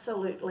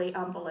absolutely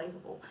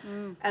unbelievable.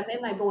 And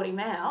then they bought him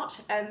out,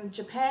 and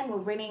Japan were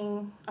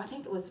winning, I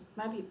think it was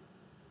maybe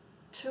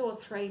 2 or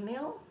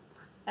 3-0,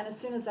 and as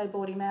soon as they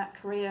bought him out,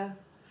 Korea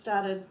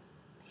started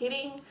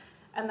hitting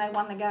and they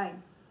won the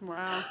game.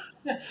 Wow.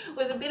 So it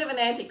was a bit of an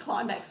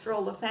anticlimax for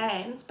all the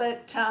fans,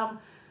 but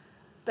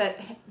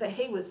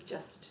he was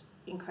just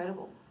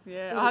incredible.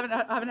 Yeah, I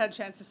haven't had a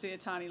chance to see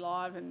Atani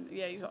live, and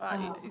yeah, he's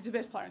the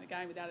best player in the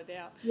game without a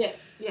doubt. Yeah.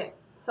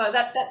 So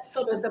that's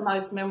sort of the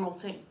most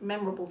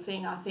memorable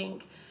thing I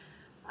think.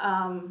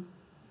 Um,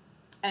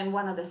 and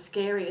one of the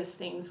scariest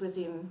things was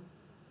in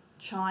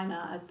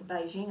China at the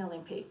Beijing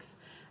Olympics,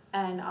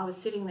 and I was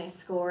sitting there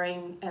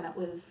scoring, and it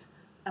was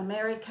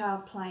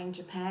America playing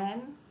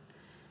Japan,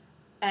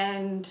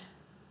 and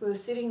we were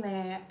sitting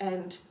there,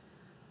 and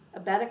a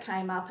batter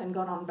came up and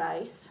got on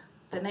base.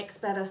 The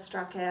next batter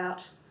struck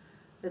out.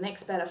 The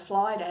next batter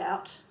flied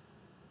out,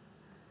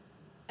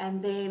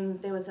 and then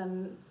there was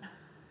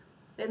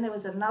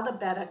another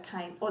batter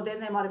came, or then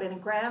there might have been a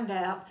ground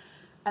out,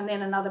 and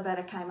then another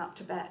batter came up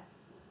to bat.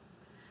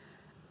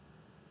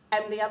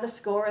 And the other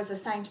scorers are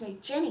saying to me,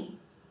 Jenny,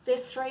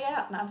 there's 3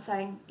 out. And I'm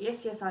saying,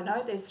 yes, I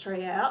know there's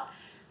 3 out.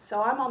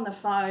 So I'm on the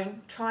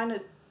phone trying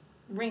to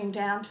ring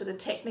down to the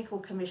technical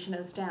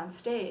commissioners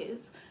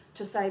downstairs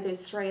to say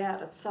there's 3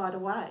 out, it's side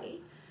away.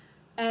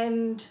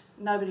 And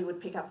nobody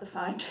would pick up the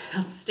phone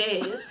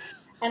downstairs.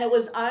 And it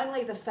was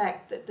only the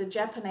fact that the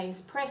Japanese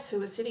press, who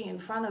were sitting in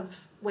front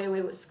of where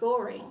we were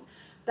scoring,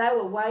 they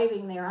were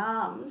waving their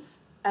arms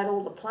at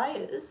all the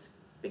players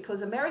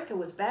because America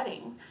was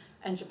batting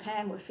and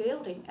Japan were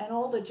fielding, and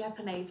all the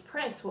Japanese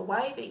press were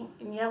waving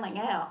and yelling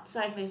out,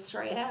 saying there's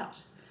 3 out.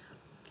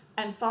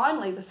 And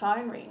finally the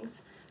phone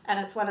rings, and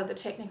it's one of the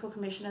technical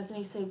commissioners, and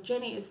he said,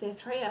 Jenny, is there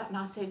 3 out? And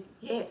I said,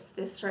 yes,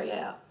 there's 3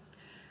 out.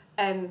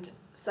 And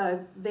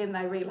so then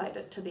they relayed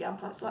it to the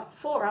umpires, like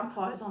 4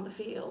 umpires on the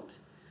field,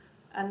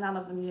 and none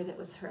of them knew that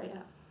was 3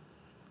 out.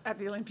 At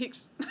the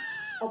Olympics.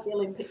 At the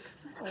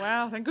Olympics.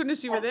 Wow, thank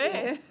goodness you were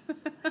there.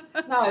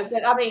 No,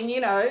 but I mean,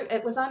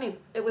 it was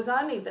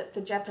only that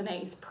the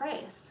Japanese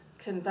press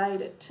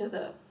conveyed it to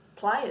the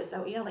players. They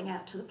were yelling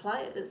out to the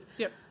players.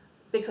 Yep.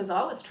 Because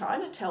I was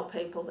trying to tell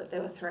people that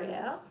there were 3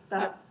 out,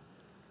 but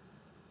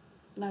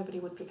nobody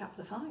would pick up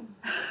the phone.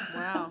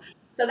 Wow.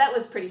 So that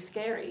was pretty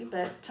scary,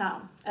 but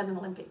at an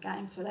Olympic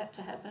Games for that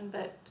to happen.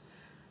 But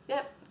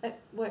yep, it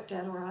worked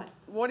out all right.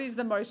 What is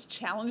the most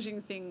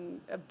challenging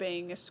thing of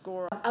being a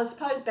scorer? I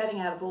suppose batting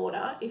out of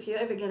order. If you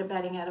ever get a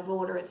batting out of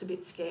order, it's a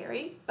bit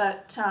scary,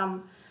 but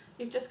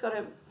you've just got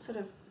to sort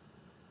of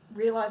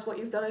realise what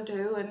you've got to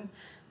do.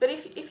 But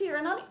if you're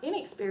an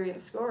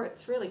inexperienced scorer,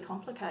 it's really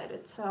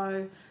complicated.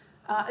 So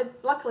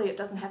luckily it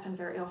doesn't happen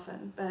very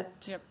often.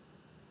 But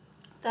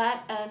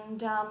that,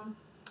 and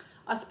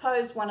I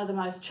suppose one of the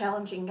most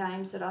challenging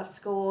games that I've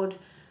scored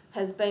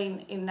has been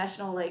in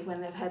National League when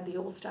they've had the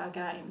All-Star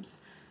Games.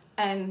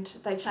 And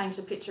they change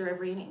the pitcher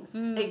every innings.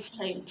 Each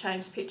team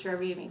changed the pitcher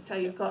every innings. So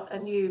you've got a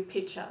new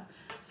pitcher.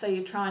 So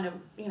you're trying to,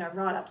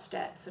 write up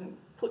stats and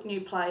put new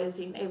players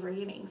in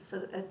every innings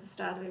at the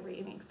start of every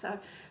innings. So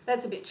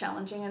that's a bit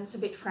challenging and it's a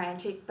bit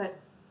frantic, but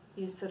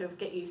you sort of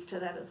get used to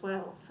that as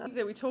well. So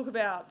we talk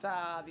about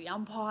the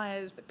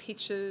umpires, the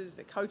pitchers,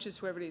 the coaches,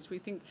 whoever it is. We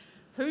think,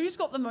 who's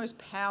got the most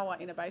power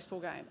in a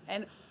baseball game?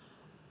 And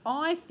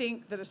I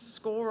think that a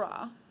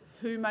scorer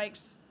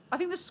I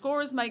think the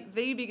scorers make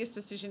the biggest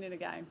decision in a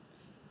game.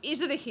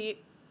 Is it a hit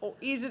or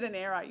is it an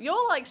error?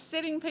 You're like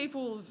setting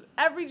people's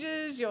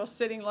averages. You're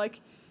setting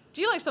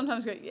do you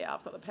sometimes go, yeah,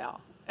 I've got the power?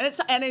 And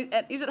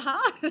is it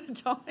hard at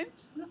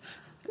times? No,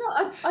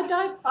 I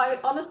don't. I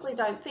honestly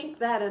don't think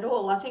that at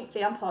all. I think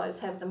the umpires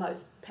have the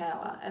most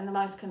power and the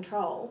most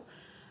control,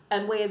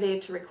 and we're there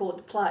to record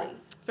the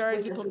plays.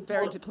 Very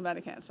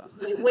diplomatic answer.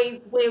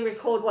 We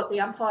record what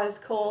the umpires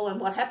call and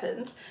what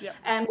happens,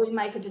 and we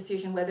make a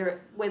decision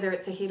whether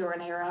it's a hit or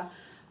an error.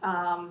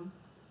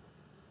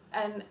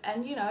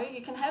 And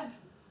you can have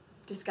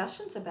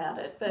discussions about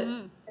it, but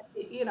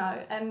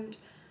and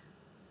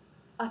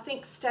I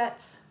think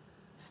stats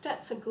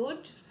are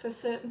good for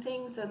certain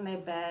things and they're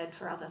bad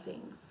for other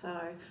things. So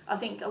I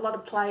think a lot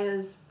of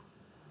players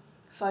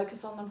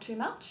focus on them too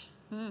much.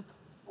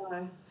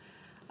 So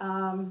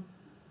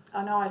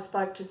I know I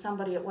spoke to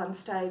somebody at one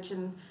stage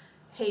and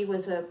he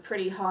was a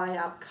pretty high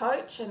up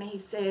coach, and he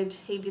said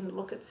he didn't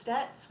look at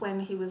stats when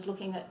he was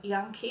looking at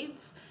young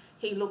kids.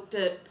 He looked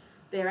at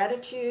their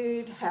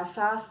attitude, how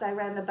fast they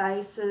ran the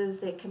bases,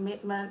 their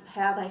commitment,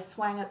 how they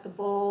swung at the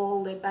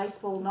ball, their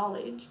baseball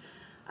knowledge.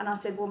 And I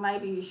said, well,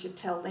 maybe you should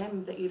tell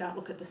them that you don't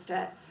look at the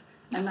stats,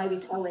 and maybe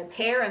tell their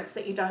parents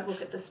that you don't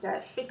look at the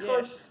stats,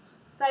 because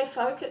they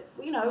focus,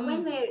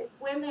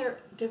 when they're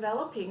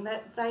developing,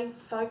 that they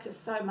focus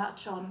so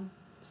much on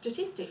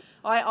statistics.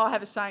 I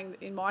have a saying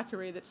in my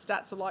career that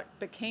stats are like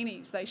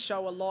bikinis. They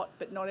show a lot,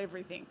 but not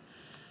everything.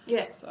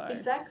 Yeah, so,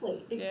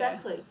 exactly. Yeah.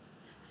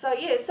 So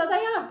so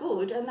they are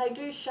good, and they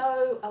do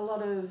show a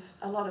lot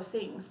of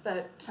things,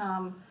 but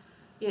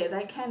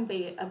they can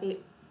be a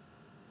bit,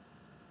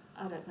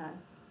 I don't know,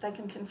 they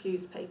can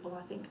confuse people,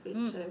 I think, a bit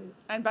too.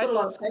 And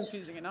baseball's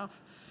confusing enough.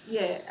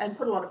 Yeah, and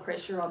put a lot of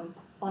pressure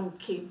on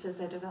kids as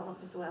they develop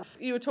as well.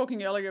 You were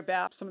talking earlier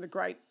about some of the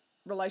great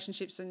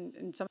relationships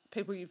and some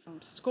people you've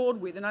scored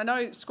with, and I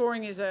know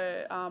scoring is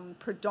a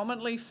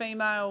predominantly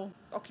female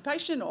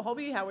occupation or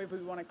hobby, however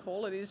we want to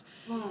call it.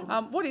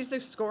 What is the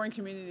scoring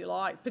community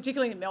like,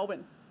 particularly in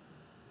Melbourne?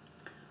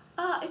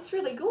 It's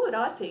really good,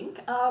 I think.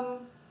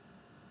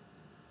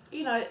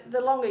 The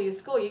longer you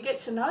score, you get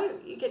to know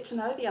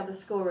the other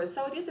scorers,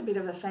 so it is a bit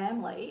of a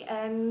family,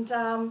 and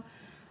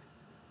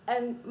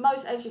and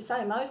most, as you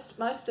say,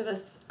 most of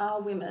us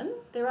are women.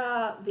 There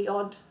are the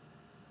odd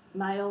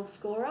male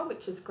scorer,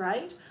 which is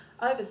great.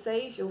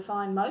 Overseas, you'll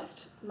find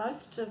most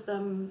of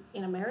them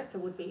in America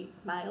would be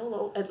male,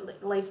 or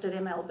at least at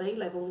MLB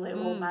level, they're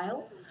all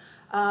male.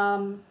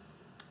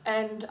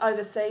 And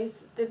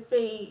overseas, there'd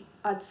be,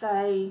 I'd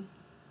say,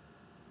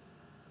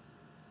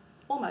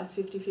 almost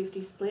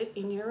 50-50 split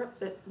in Europe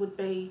that would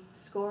be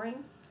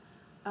scoring,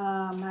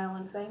 male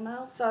and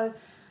female. So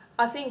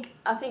I think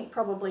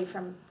probably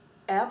from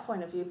our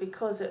point of view,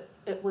 because it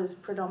was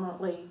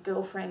predominantly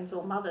girlfriends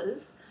or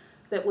mothers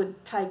that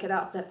would take it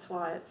up, that's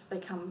why it's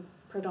become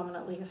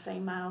predominantly a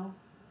female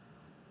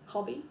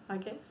hobby, I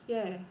guess.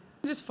 Yeah.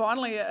 Just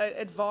finally,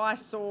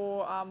 advice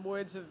or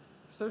words of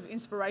sort of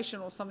inspiration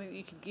or something that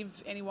you could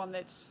give anyone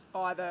that's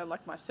either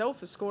like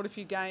myself has scored a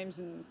few games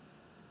and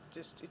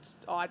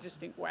I just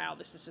think, wow,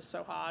 this is just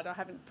so hard. I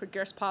haven't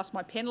progressed past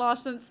my pen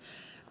license.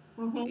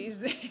 Mm-hmm.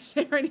 Is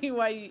there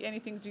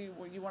anything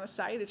you want to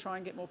say to try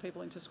and get more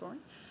people into scoring?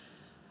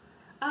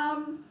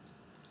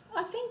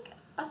 I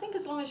think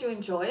as long as you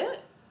enjoy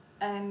it,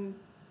 and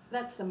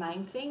that's the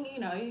main thing. You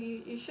know,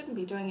 you shouldn't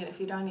be doing it if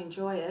you don't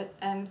enjoy it.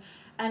 And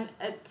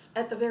it's,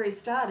 at the very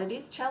start, it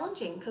is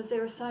challenging because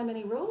there are so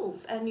many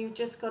rules, and you've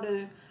just got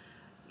to,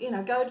 you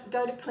know,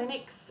 go to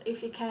clinics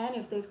if you can,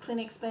 if there's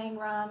clinics being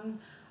run,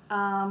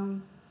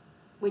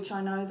 which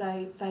I know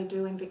they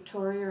do in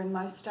Victoria and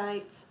most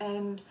states,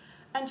 and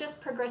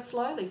just progress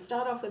slowly.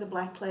 Start off with a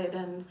blacklead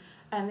and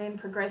then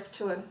progress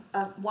to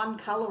a one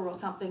colour or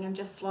something, and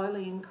just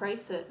slowly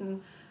increase it.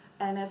 And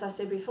as I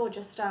said before,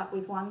 just start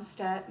with one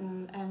stat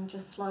and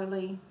just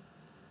slowly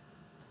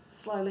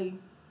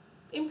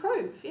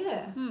improve,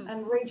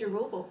 and read your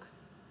rule book.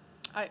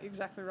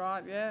 Exactly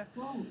right, yeah.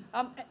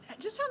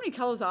 Just how many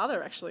colours are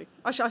there actually?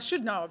 I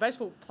should know. A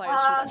baseball player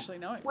should actually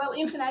know. Well,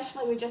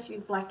 internationally we just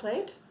use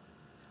blacklead.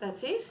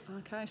 That's it.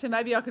 Okay, so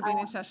maybe I could be an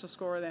international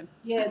scorer then.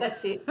 Yeah,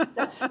 that's it.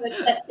 That's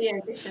the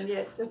ambition.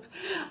 Yeah, just.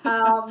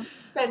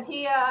 But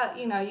here,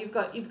 you know, you've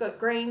got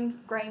green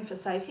for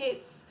safe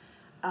hits,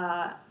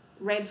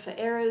 red for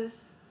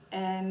errors,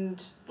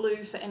 and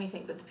blue for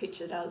anything that the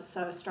pitcher does.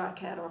 So a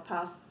strikeout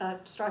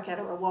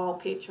or a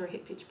wild pitch or a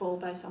hit pitch ball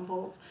based on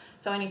balls.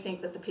 So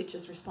anything that the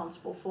pitcher's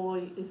responsible for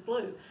is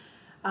blue.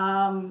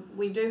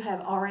 We do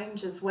have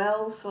orange as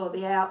well for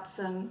the outs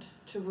and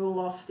to rule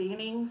off the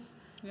innings.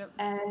 Yep.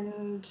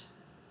 And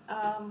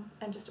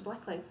just a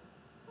blacklead.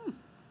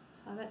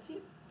 So that's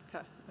it.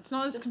 Okay. It's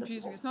not as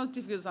confusing. It's not as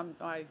difficult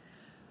as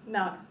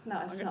No,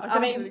 it's not. I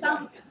mean,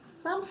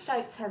 some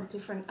states have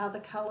different other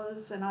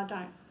colours, and I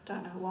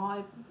don't know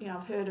why. You know,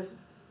 I've heard of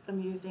them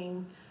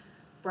using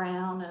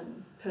brown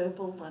and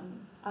purple,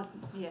 and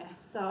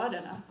so I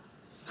don't know.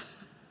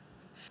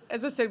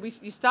 As I said,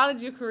 you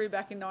started your career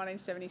back in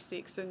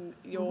 1976, and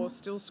you're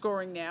still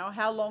scoring now.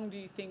 How long do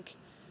you think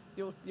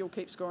you'll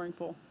keep scoring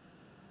for?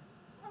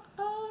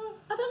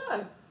 I don't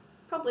know.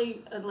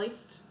 Probably at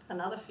least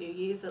another few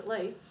years at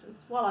least.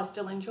 While I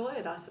still enjoy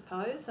it, I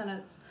suppose, and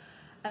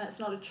it's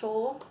not a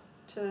chore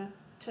to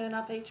turn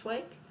up each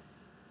week.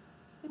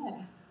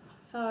 Yeah.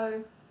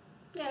 So,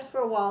 yeah, for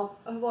a while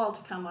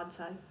to come, I'd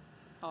say.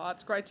 Oh,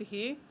 that's great to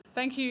hear.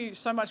 Thank you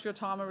so much for your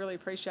time. I really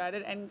appreciate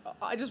it, and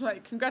I just want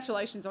to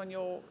congratulations on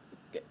your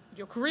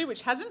career,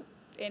 which hasn't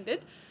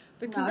ended,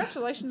 but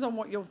congratulations on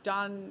what you've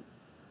done.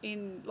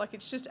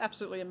 It's just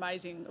absolutely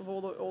amazing of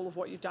all of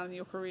what you've done in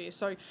your career.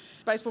 So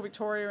Baseball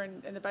Victoria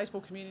and the baseball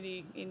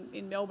community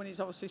in Melbourne is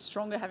obviously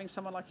stronger having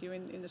someone like you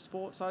in the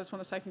sport. So I just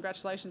want to say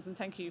congratulations and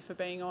thank you for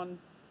being on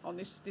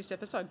this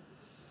episode.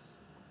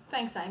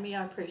 Thanks, Amy.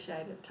 I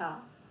appreciate it. Ta.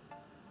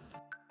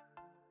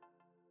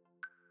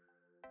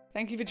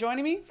 Thank you for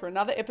joining me for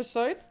another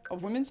episode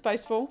of Women's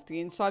Baseball,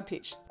 The Inside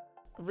Pitch.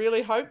 I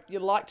really hope you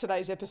liked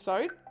today's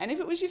episode, and if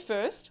it was your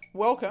first,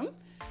 welcome.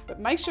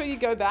 But make sure you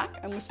go back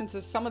and listen to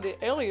some of the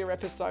earlier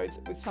episodes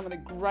with some of the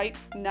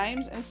great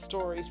names and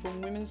stories from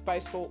women's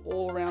baseball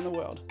all around the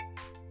world.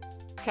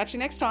 Catch you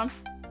next time.